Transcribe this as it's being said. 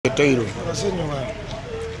Potato.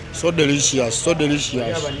 So delicious, so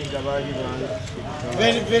delicious.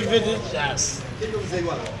 Very delicious.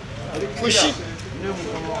 Push it. You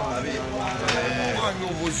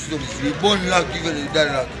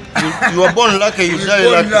are born lucky, you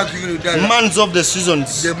die lucky. Months of the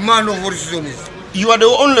seasons. The man of all seasons. You are the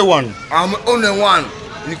only one. I'm the only one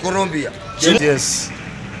in Colombia. Yes.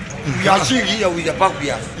 We are still here with the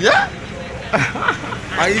backyard. Yeah.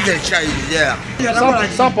 I eat the child there.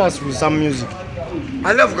 Sample us with some music.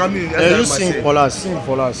 I love coming. You sing for us, sing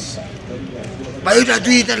for us. But you have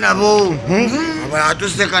to eat a nabo. I have to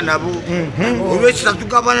take a nabo. We have to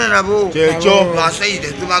go on a nabo. I say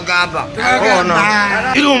it to my gaba. I'm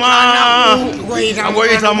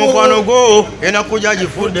going to Mopano go and I could judge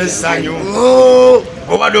food this sign. Oh,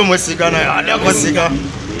 Ovado Mosicana, I never cigar.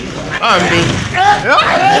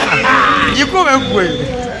 You come and wait.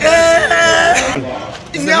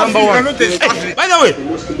 Number one. Hey, by the way,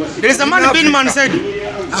 there is a man Binman said,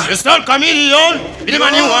 it's not chameleon,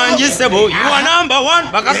 Binman you want Gisebo, you are number one,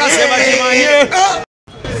 Bakaka Seba.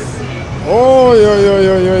 Oh, yo.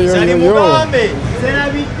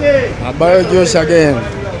 About Josh again.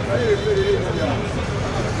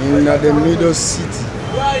 In the middle city.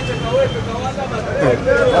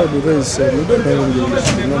 How do they say? You don't know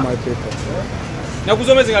English, you know my paper. I'm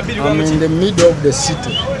in the middle of the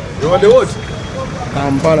city. You want the what?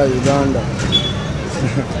 Kampala, Uganda.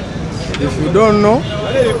 If you don't know,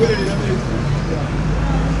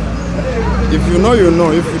 if you know, you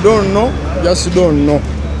know. If you don't know, just don't know.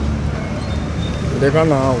 They can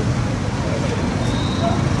now.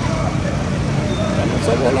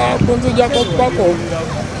 So, I put the jacket back up.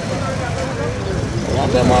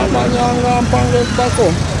 What am I doing? Paco.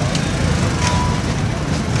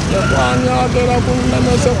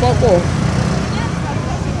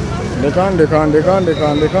 They can.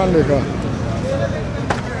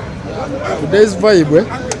 Today's vibe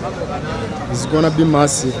is gonna be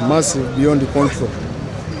massive beyond the control.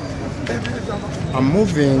 I'm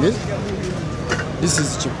moving it. This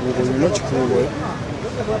is Chipugo, you know Chipugo.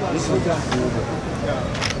 This is Chipugo.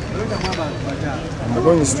 I'm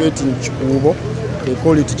going straight in Chipugo. They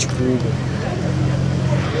call it Chipugo.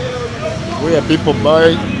 Where people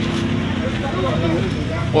buy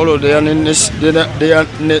all of their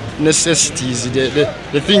necessities,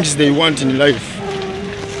 the things they want in life.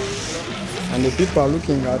 And the people are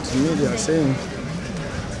looking at me, they are saying,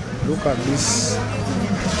 look at this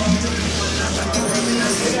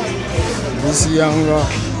young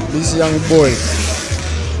boy.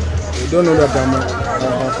 They don't know that I'm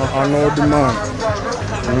an old man.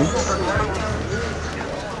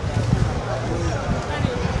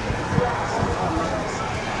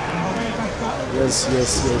 Yes.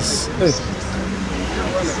 Hey.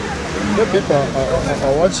 The people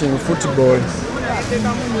are watching football. I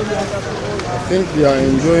think they are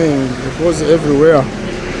enjoying because everywhere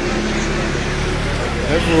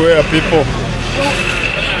people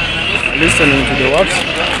are listening to the what?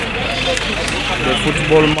 The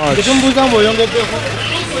football match.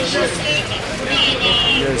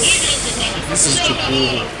 Yes, this is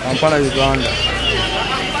Chipugo, Kampala, Uganda.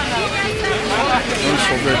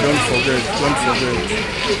 Don't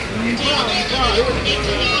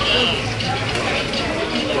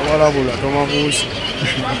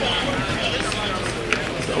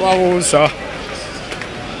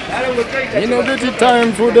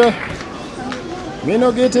forget. Me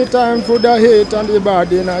no get the time for the hate and the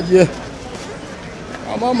bad energy.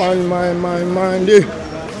 I'm a mind.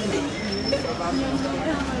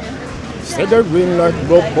 Instead of green like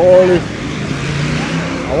Bob Marley.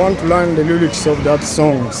 I want to learn the lyrics of that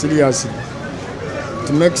song, seriously.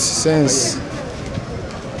 It makes sense.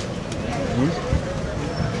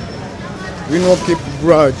 We don't keep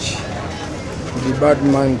grudge with the bad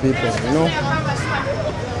mind people, you know.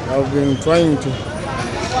 I've been trying to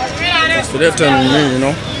threaten me, you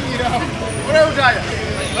know.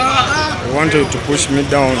 They wanted to push me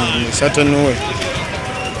down in a certain way.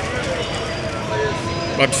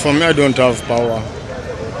 But for me, I don't have power.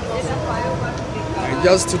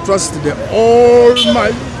 Just to trust the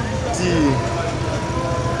Almighty.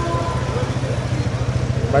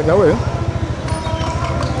 By the way,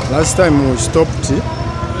 last time we stopped,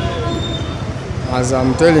 as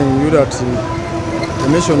I'm telling you that the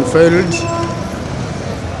mission failed,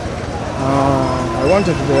 I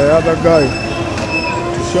wanted the other guy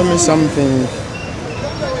to show me something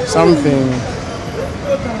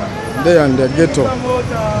there in the ghetto.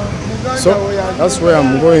 So that's where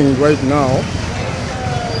I'm going right now.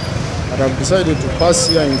 But I've decided to pass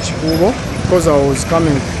here in Chipugo because I was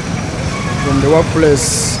coming from the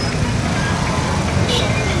workplace.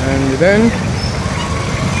 And then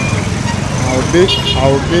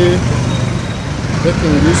I'll be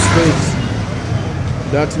taking this faith,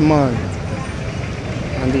 that man,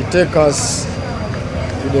 and he take us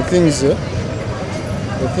to the things which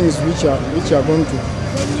are going to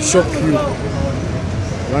shock you.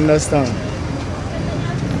 You understand?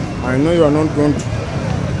 I know you are not going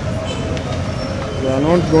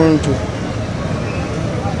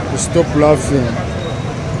to stop laughing.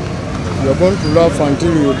 You are going to laugh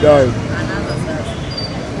until you die,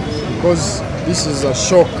 because this is a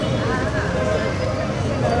shock.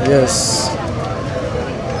 Yes,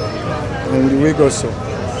 and we go so.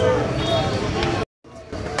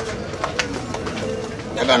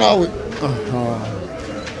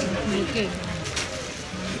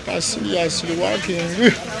 Seriously working,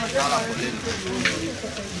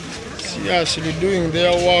 seriously doing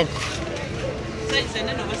their work.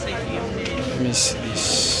 Let me see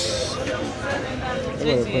this.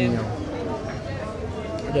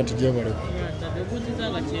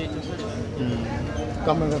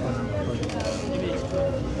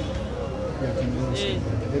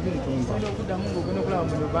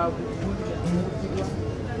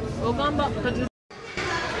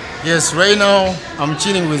 Yes, right now I'm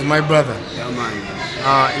chilling with my brother. Yeah,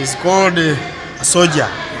 man. He's called a soldier.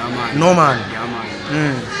 Yeah, man. Norman. Yeah, man.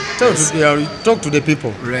 Talk to the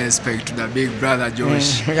people. Respect to the big brother,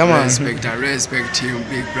 Josh. Yeah, man. Respect him,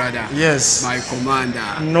 big brother. Yes. My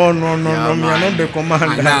commander. No, Yeah, we are not the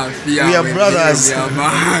commander. We We are brothers. Yeah,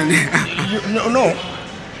 man. No,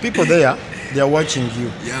 people there, they are watching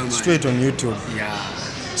you Yeah, man. straight on YouTube. Yeah.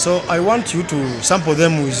 So I want you to sample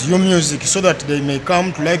them with your music so that they may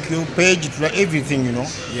come to like your page, to like everything, you know.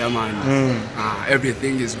 Yeah, man.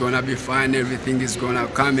 Everything is gonna be fine. Everything is gonna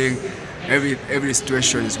coming. Every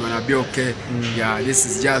situation is gonna be okay. Yeah, this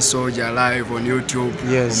is just Soldier live on YouTube.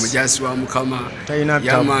 Yes. Just one kama. Taina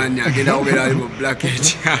Yeah, tabu. man. Agenda obera alibo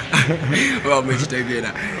bracket. Well, we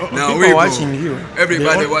together. Now People we are go. watching you.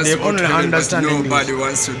 Everybody They wants they to only heaven, but understand nobody English.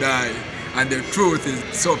 wants to die. And the truth is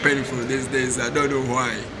so painful these days. I don't know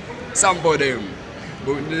why. Some of them.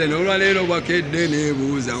 Olwaleero bakedde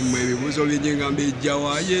neebuuza mmwe ebibuuzo bijinga mbijja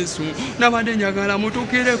wa Yesu nabadde njagala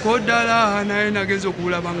mutuukireko ddala naye nageza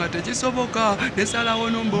okulaba nga tekisoboka nesalawo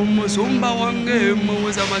nomba omusumba wange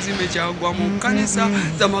muwuza mazima ekyagwa mu kkanisa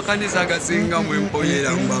z'amakanisa gasinga mu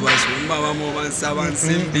empoyera mba basumba bamu bansaba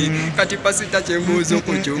nsimbi kati pasita kyembuuza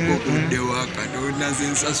okukyuka okuddewa Katonda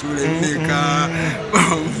zensasula emmeka.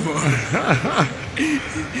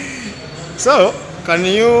 So can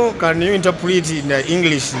you interpret in the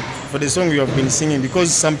English for the song you have been singing,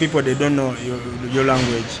 because some people they don't know your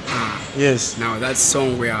language? Yes. Now that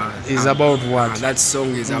song is about what? That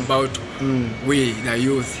song is about we, the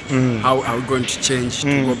youth, how are we going to change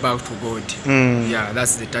to go back to God. Yeah,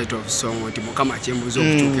 that's the title of the song.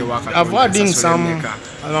 I've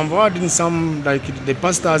heard in some like the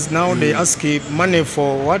pastors now they ask money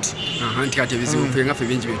for what?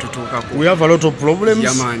 We have a lot of problems.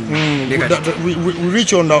 Yeah, man. We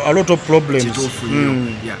reach on a lot of problems.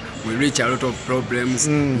 Yeah, we reach a lot of problems.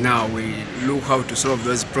 Now we look how to solve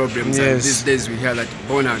those problems. Yes. And these days we hear that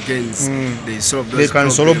born agains they solve those They can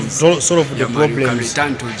problems. solve the Man, you can problems.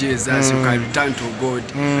 return to Jesus, you can return to God,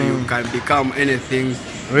 you can become anything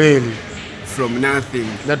Really, from nothing.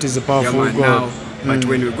 that is the powerful Man, God. now, but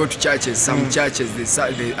when we go to churches, some churches they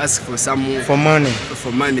ask for some For money.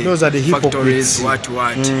 Those are the factories, hypocrites.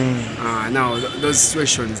 what. Now those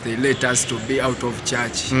situations they let us to be out of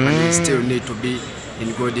church, and we still need to be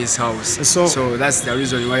in God's house. So that's the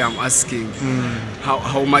reason why I'm asking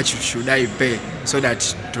how much should I pay so that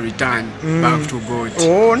to return back to God.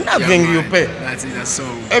 Oh, nothing you man. pay. That's in a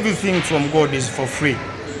song. Everything from God is for free.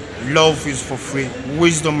 Love is for free.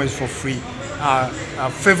 Wisdom is for free.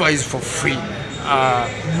 Favor is for free.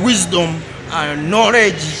 Wisdom,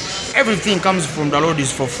 knowledge, everything comes from the Lord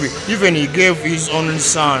is for free. Even He gave His only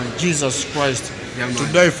Son, Jesus Christ, to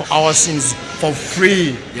die for our sins for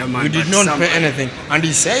free. We did not pay anything. And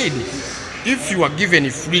He said, if you are given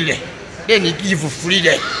freely, then He give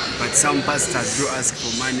freely. But some pastors do ask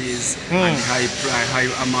for monies and high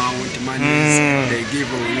amount monies. They give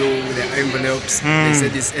you the envelopes. They say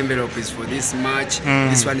this envelope is for this much.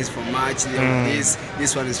 This one is for much.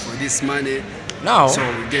 This one is for this money. Now, So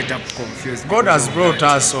we get up confused. God has because of brought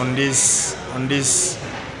that. us on this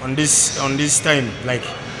time, like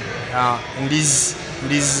in these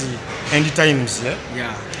end times,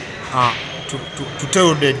 Yeah, to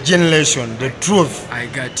tell the generation the truth. I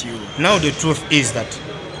got you. Now the truth is that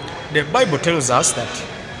the Bible tells us that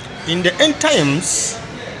in the end times,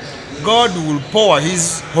 God will pour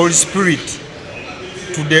His Holy Spirit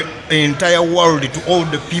to the entire world, to all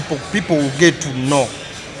the people. People will get to know.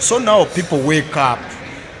 So now people wake up.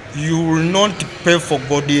 you will not pay for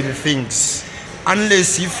godly things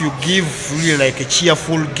unless if you give really like a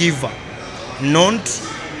cheerful giver, not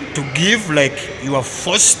to give like you are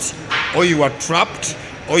forced or you are trapped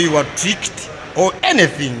or you are tricked or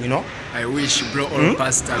anything, you know. I wish, bro, all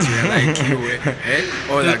pastors were like you,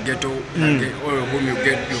 all the ghetto, all whom you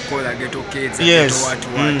call the ghetto kids, Yes. ghetto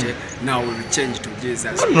what, now will change to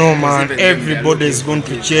Jesus. No Because man, even them, they are everybody is looking going for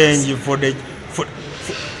to Jesus. change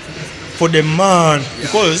for the man,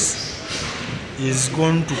 because he's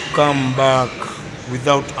going to come back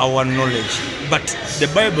without our knowledge. But the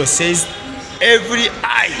Bible says every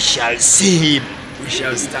eye shall see him. We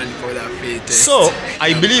shall stand for the faith. So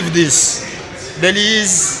I believe this. There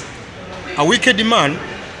is a wicked man.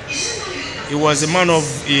 He was a man of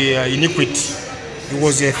iniquity. He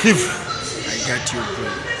was a thief. I got you,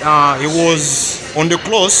 bro. He was on the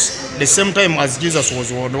cross the same time as Jesus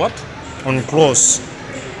was on what? On cross.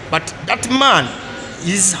 But that man,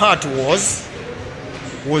 his heart was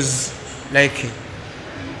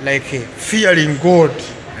like fearing God.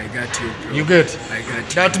 I got you, bro. You get? I got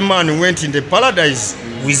you. That man went in the paradise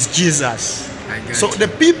with Jesus. I got So you. the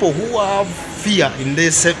people who have fear in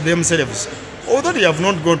themselves, although they have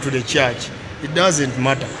not gone to the church, it doesn't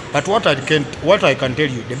matter. But what I can tell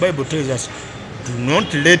you, the Bible tells us, do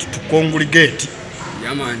not let to congregate.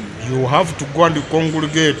 Yeah, man. You have to go and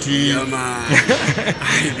congregate. Yeah, man.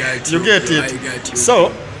 I got you. You get bro. it? I got you.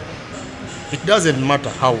 So it doesn't matter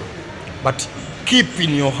how, but keep in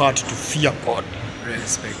your heart to fear God.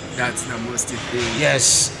 Respect. That's the most thing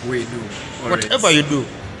Yes. we do. always. Whatever you do,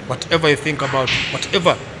 whatever you think about,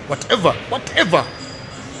 whatever,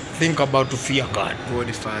 think about to fear God.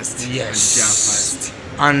 God first. Yes. And Jah first.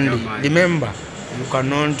 And Yeah, man. remember, you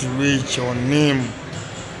cannot reach your name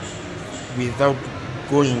without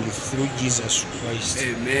going through Jesus Christ.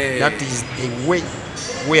 Amen. That is the way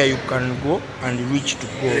where you can go and reach to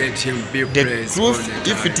God. Let him be The praised all truth,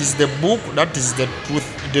 the if time. it is the book, that is the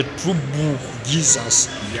truth, the true book, Jesus.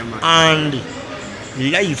 Yeah, man.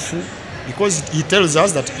 And life, because he tells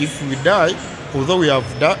us that if we die, although we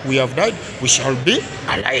have died, we shall be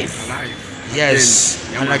alive. Life. Yes.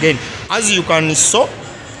 Again. Yeah, And man. again, as you can sow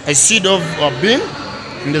a seed of a bean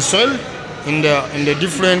in the soil in the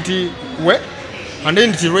different way, and then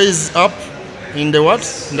it raises up in the what?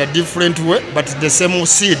 In a different way, but the same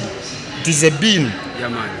seed. It is a bean. Yeah,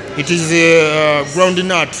 man. It is a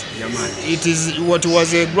groundnut. Yeah, man. It is what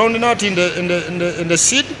was a groundnut in the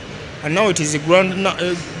seed, and now it is a groundnut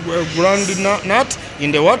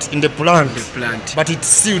in the what? In the plant. The plant. But it's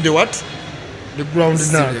still the what? The Still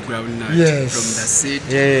groundnut. the groundnut. Yes. From the seed.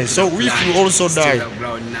 Yeah. to So the if plant, we also still die, the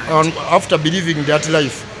groundnut. and after believing that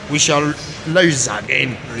life, we shall rise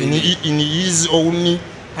again in His own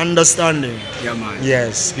understanding. Yeah, man.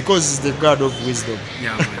 Yes, because He's the God of wisdom,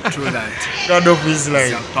 Yeah, man. True that. God of His It's life.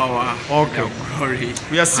 your power. Okay. Your glory.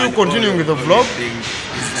 We are still and continuing with the all vlog, things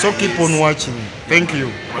is So that keep is. on watching. Thank you.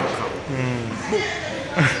 Welcome.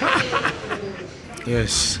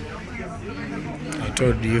 Yes, I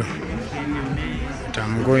told you that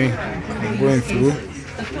I'm going through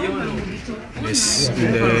this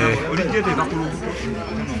in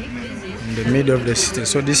the middle of the city.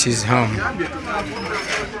 So this is Ham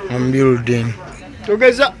building.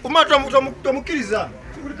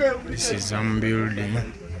 This is Ham building.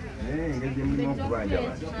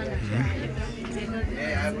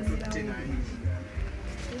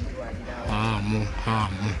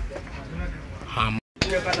 Ham.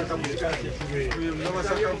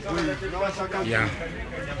 Yeah.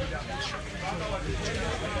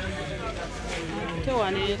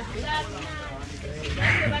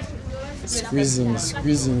 Squeezing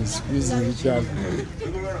each other,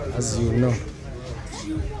 as you know.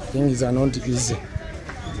 Things are not easy.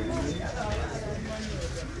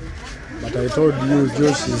 But I told you,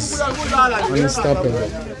 Josh is unstoppable.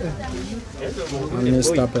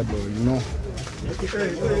 Unstoppable, you know.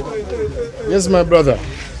 Yes, my brother.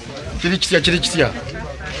 Chirichitia.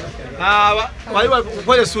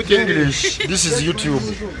 English. This is YouTube.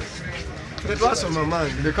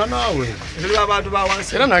 Leka nawe.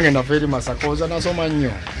 Era nange naferi masakoza nasoma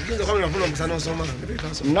nnyo.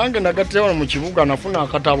 Nange nagatewa mu kibuga nafuna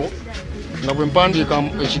akatabo nga bwe mpandiika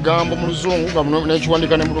ekigambo mu Luzungu nga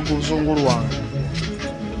n'ekiwandiika ne mu Luzungu lwange.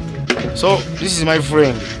 So this is my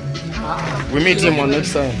friend. We meet him on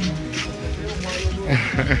next time.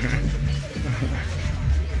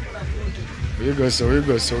 We go so.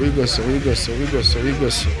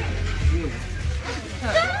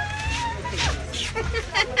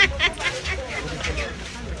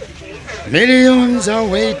 Millions are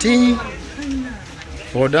waiting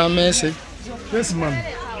for the message. Yes, man.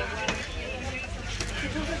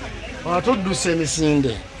 Atudduse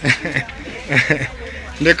emisinde.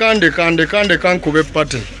 Ndeka nkube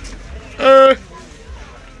pate.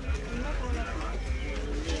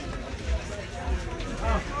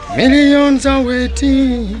 Millions are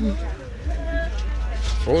waiting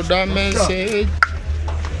for the message.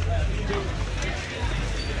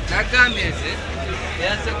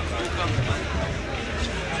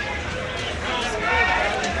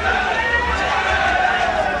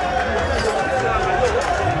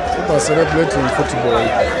 People are celebrating football.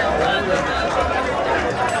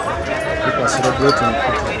 People are celebrating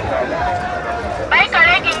football.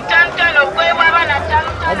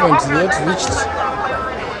 Haven't yet reached,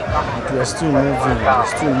 but we are still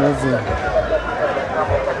moving.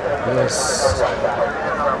 Yes.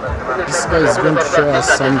 This guy is going to show us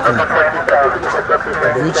something,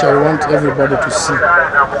 which I want everybody to see.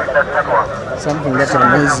 Something that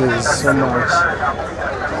amazes so much.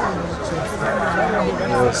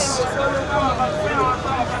 Yes.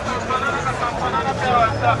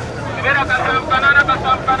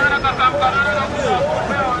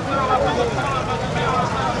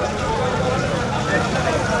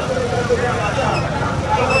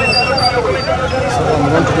 So I'm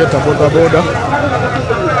going to get a border right now.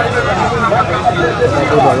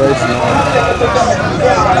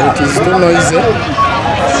 It is too noisy.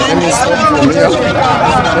 Let me stop from here.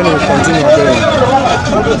 Then we'll continue again.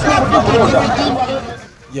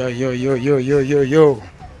 Yo.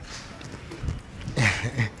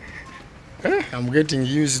 I'm getting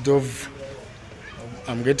used of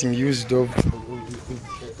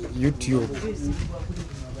YouTube.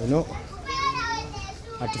 You know,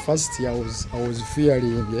 at first I was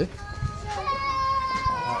fearing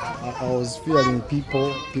I was fearing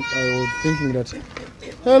people. I was thinking that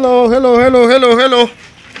hello.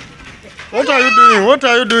 What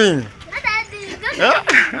are you doing? Yeah?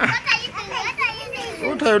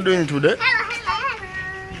 What are you doing today?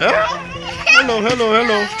 Hello.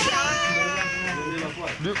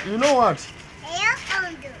 You know what?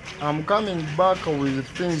 I'm coming back with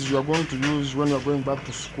things you are going to use when you are going back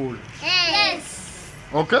to school. Yes.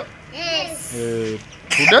 Okay? Yes.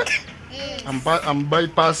 Today? Yes. I'm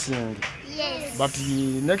bypassing. Yes. But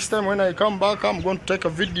next time when I come back, I'm going to take a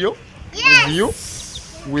video Yes.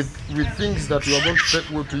 with you with things that you are going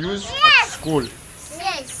to use at school.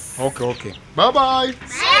 Yes. Okay. Bye.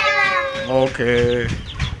 Okay.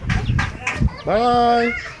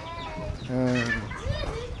 Bye.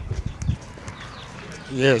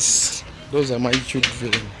 Yes, those are my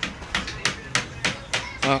children.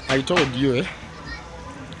 I told you,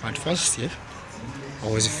 at first, I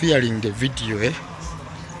was fearing the video.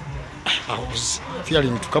 I was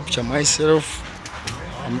fearing to capture myself.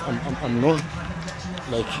 I'm not,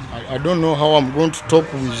 like, I don't know how I'm going to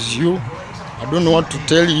talk with you. I don't know what to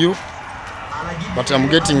tell you, but I'm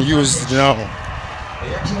getting used now.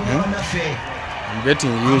 I'm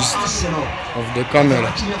getting used of the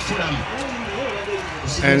camera.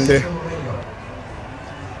 And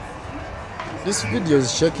this video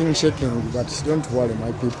is shaking, but don't worry,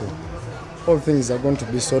 my people. All things are going to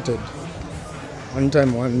be sorted one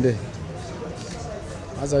time, one day.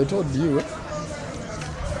 As I told you,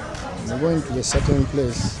 I'm going to a certain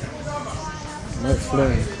place. My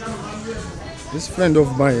friend, this friend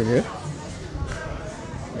of mine,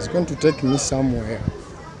 is going to take me somewhere,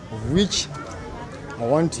 of which I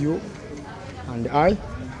want you and I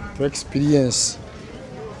to experience.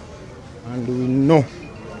 And we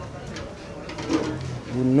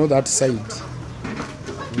know that side.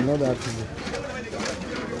 We know that.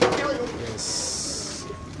 Yes.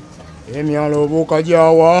 Emyalo boka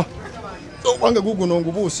jawa. Wange gugu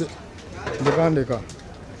nongubuse. Ndeka.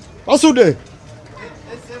 Basude.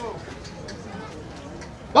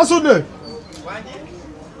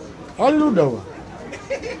 Aludawa.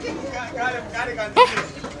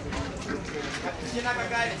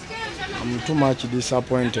 I'm too much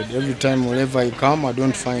disappointed. Every time whenever I come, I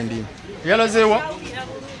don't find him. Yala zewa?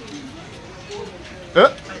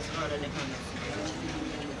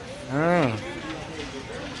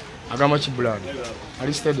 Agama chibulani.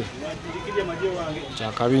 Ali steady.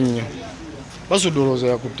 Chakabinyo. Basudoloza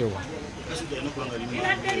yakutewa.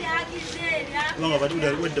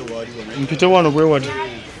 Mpite wano gwe wadi.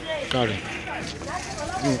 Kale.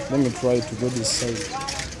 Let me try to go this side.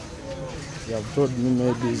 You have told me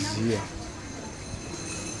maybe it's here.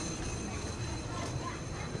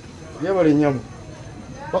 Yabali nyamu.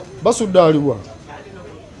 Basude aliwa.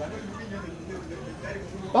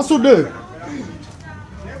 Basude.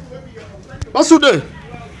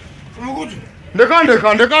 Ndeka.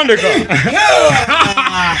 Ndeka.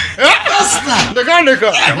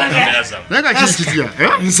 Ndeka chichitia.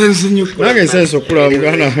 Nsenso nyuko. Nanga nsenso kula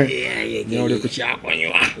mgana. nyole ku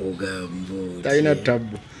kyakonywa ogambo talina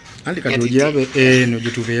tabu anti kati ogirabe eno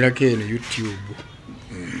gyetubeerako eno YouTube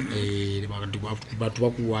batu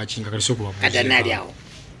bakuwachinga kati katanalyawo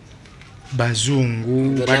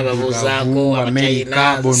bazungu baddugavu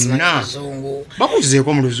America bonna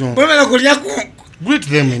bakuzeeko mu luzungu bwebala kulya greet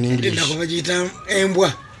them in English ndakubagiyita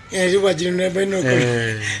embwa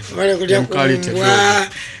bala kulya kumbwa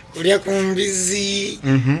kulya kumbizi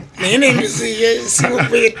naye nembizi yesinga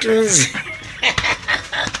kwetunzi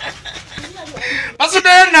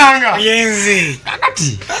basudenanga yenzi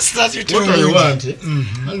kakati That's what I want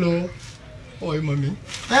hello how are you mommy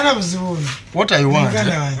ana buzibuno what I want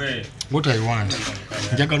Muganda what I want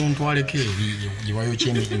njagala ontwaleko giwayo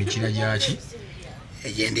kyemikira gyaki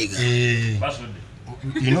ejendiga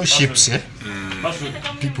you know ships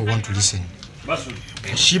people want to listen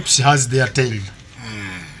ships has their tail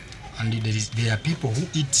and there are people who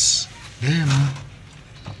eat them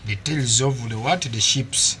the tails of the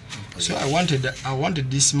ships so I wanted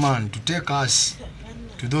this man to take us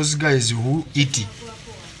to those guys who eat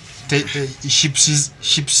ships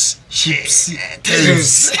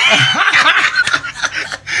tails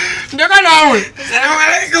ndeka nawe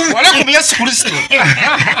walaikum Yesu Kristo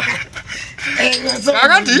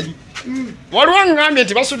kakati waliwo ngambye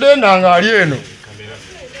nti basudendanga ali eno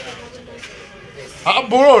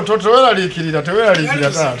bulo teweraliikirira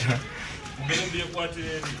taata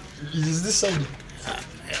is this side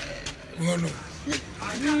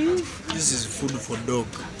this is food for dog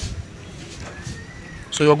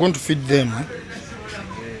so you are going to feed them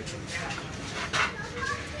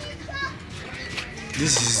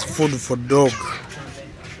this is food for dog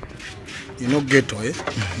you know ghetto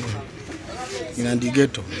in the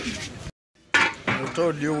ghetto I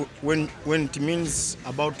told you when it means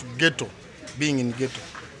about ghetto being in ghetto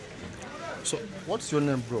so what's your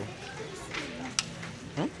name bro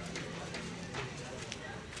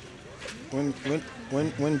when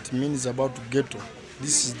it means about ghetto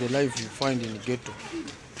this is the life you find in ghetto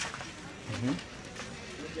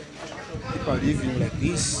people are living like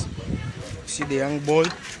this see the young boy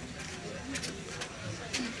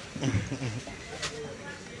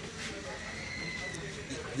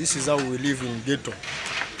this is how we live in ghetto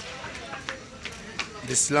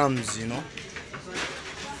the slums you know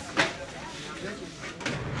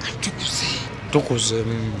tukuze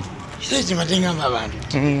kile kimatenga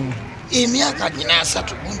abantu emyaka gina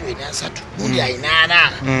 3 mundu ina 3 mundu aina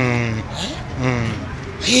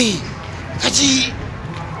 8 kati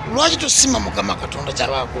lwaki tosima mukama katonda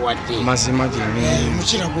kyabako wadde mazima gini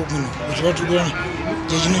mukira goguno otubatugana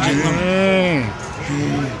jejino jengwa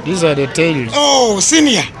these are the tails oh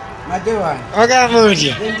senior madewa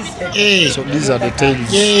agabodia so these are the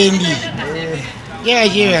tails yendi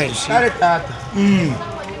yeah kale tata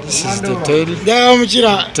this is the tail da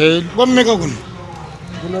mukira tail gwameka guno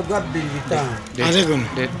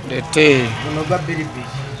the tail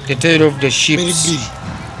the tail of the sheep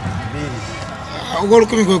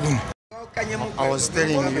I was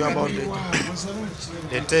telling you about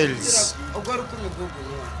the tails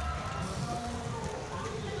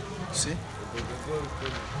see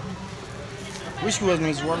which one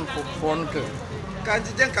is one for one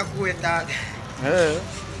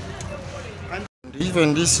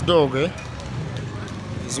even this dog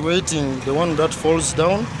is waiting the one that falls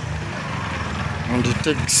down and he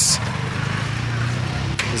takes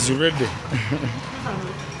is ready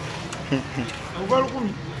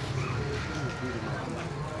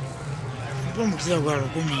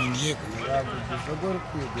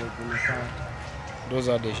those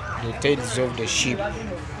are the tails of the sheep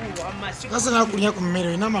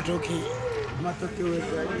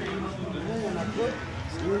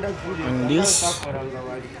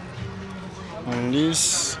and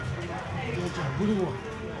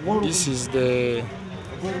this is they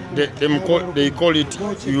call it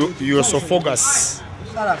Eosophagus.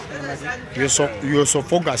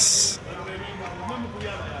 Eosophagus.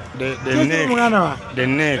 The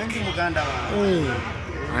neck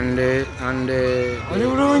and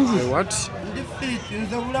what?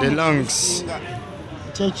 The lungs.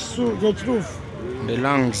 The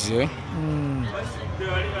lungs, yeah.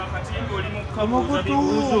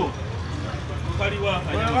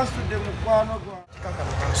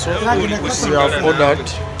 So we have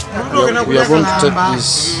ordered. We are going to take this.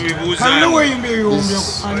 We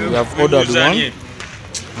have ordered one,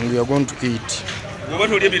 and we are going to eat. We are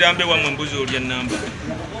going to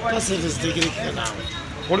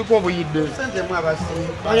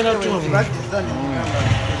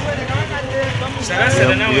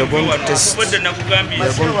test. We are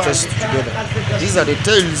going to test together. These are the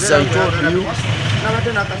tails I told you.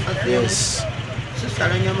 Yes.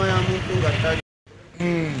 Sala nyama ya muntu nga tali.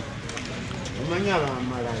 Omanya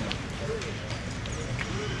abamalala.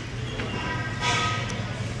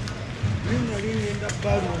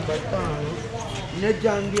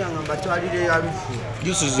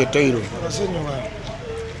 This is the tail.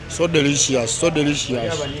 So delicious, so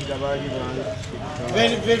delicious.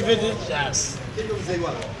 Very, very, very delicious.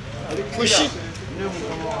 Push it.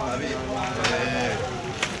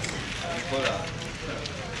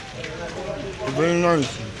 Very nice.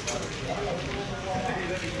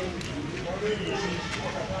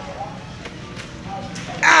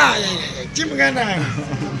 Ah, Jim Gana.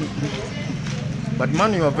 But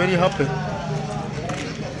man, you are very happy.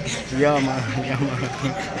 Yeah, man. Yeah, man.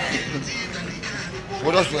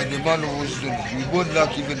 Well, that's why the man of our stories. We born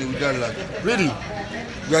lucky even if we die lucky. Really?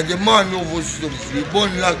 We are the man of our stories. We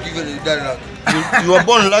born lucky even if we die lucky. You are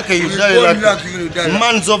born lucky, you We die born lucky. lucky even if we die lucky.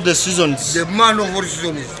 Months of the seasons. The man of our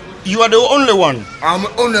stories. You are the only one. I'm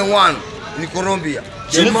only one in Colombia.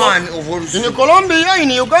 The In man of our In stories. Colombia, in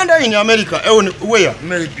Uganda, in America. Where?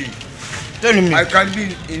 Maybe. Tell me. I can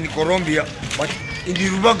be in Colombia, but in the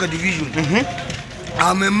Rubanga division,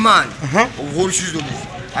 I'm a man of all seasons.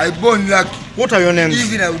 I born lucky. What are your names?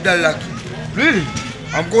 Even I will die lucky. Really?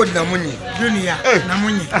 I'm called Namunyi. Junior. Hey.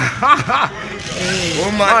 Namunyi.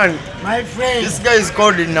 Oh man, Man, My friend. this guy is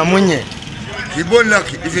called Namunye. he born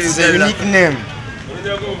lucky. Even It's if a he die lucky. unique name.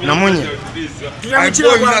 Namunye. I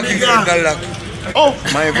born lucky. Even if I die lucky. Oh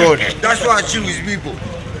my God. That's why I chill with people.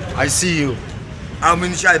 I see you. I'm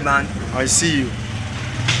inside, man. I see you.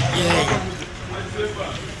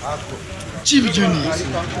 Chief Junior.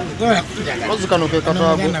 What's kano ke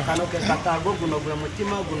katago? Katago guno gwe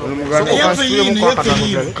mutima guno. Muganda. Yeah, for you, yeah, for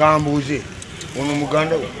you. Kambuze. Ono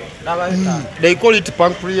Muganda. They call it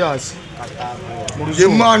pancreas. The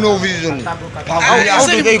man of vision. How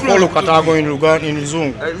do they call katago in Luganda, in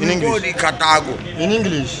Zungu, in English? The Katago. In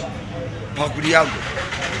English, Pancreago.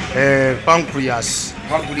 pancreas.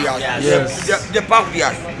 Pancreas. Yes. The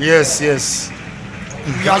pancreas. Yes, yes.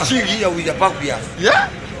 We are sitting here with the pancreas. Yeah.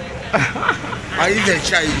 And even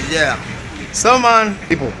child is there. So man,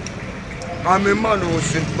 people. I'm a man who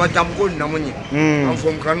said, but I'm going Namunyi. I'm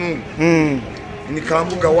from Kanun. In the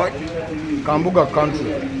Kambuga what? Kambuga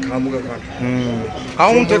country. Kambuga country.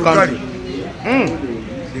 Kaunte country.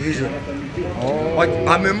 Division. But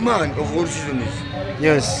I'm a man of all seasons.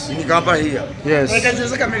 Yes. In the Kampala here. Yes.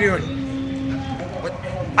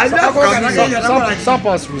 I love Kambuga. Sap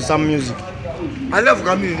us with some music. I love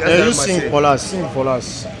Kambuga. You sing for us. Sing for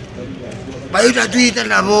us. Baita tuita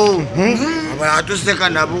nabo. Abala tuseka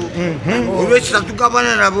nabo. Olwekita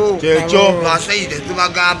tukabana nabo. Checho. Basaite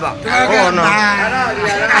tubagamba. Oh no.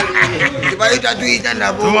 Baita tuita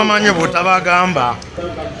nabo. Tumamanye butabagamba.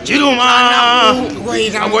 Kiruma.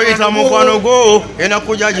 Agoyita mukwano go.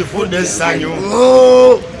 Enakuja gifudde essanyu.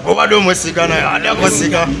 Oh. Obadde omwesigana adako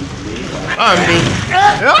siga. Ambi.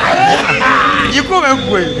 Yikube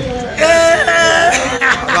gwe.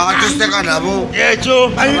 Abatuseka nabo.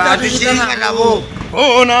 Checho. Abatuseka nabo.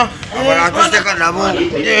 Ona. Abatuseka nabo.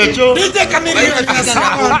 Checho.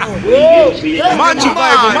 Much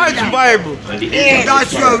Bible.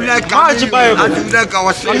 That's why we like Much Bible. and we like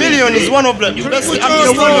our Chameleon is one of the best artists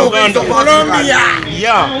in Uganda.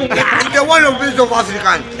 Yeah, It's the one of the best of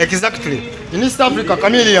African. exactly. In East Africa,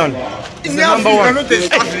 Chameleon is In the number Africa, one. not in Hey,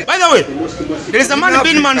 Africa. by the way, there is a man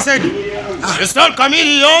Binman said, "You stole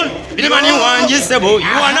Chameleon, Binman you wanjisebo.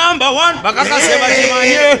 You are number one." Bakaka seba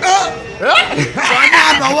chimanye.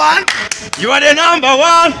 Number one. You are the number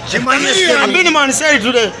one. Chimanye. And Binman said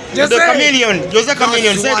to the Chameleon, Jose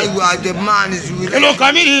Chameleon That's why said, we are the man is with "Hello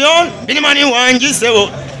Chameleon, Binman you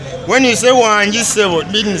wanjisebo." When you say wanjisebo,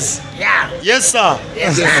 it means yes sir.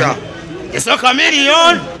 Yes, sir. Yes, sir,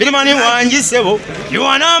 Chameleon. Binimani wanjisebo. You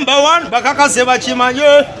are number one. Bakaka seba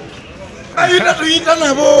chimanye. Ayita tuita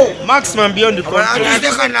nabo. Maximum beyond the contract.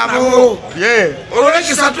 Abatuseka nabo. Yeah.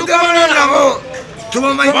 Olwekita tukabana nabo.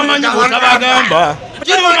 Bamanyi butabagamba.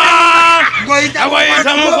 Kiruma.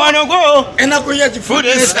 Agoyita mukwano go. Enakuya Fudde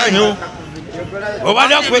gifudde essanyu.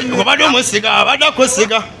 Obadde omusiga, abadde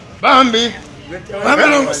akusiga. Bambi.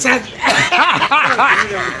 Bamala omusajja.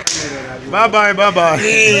 Bye bye, bye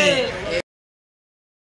bye.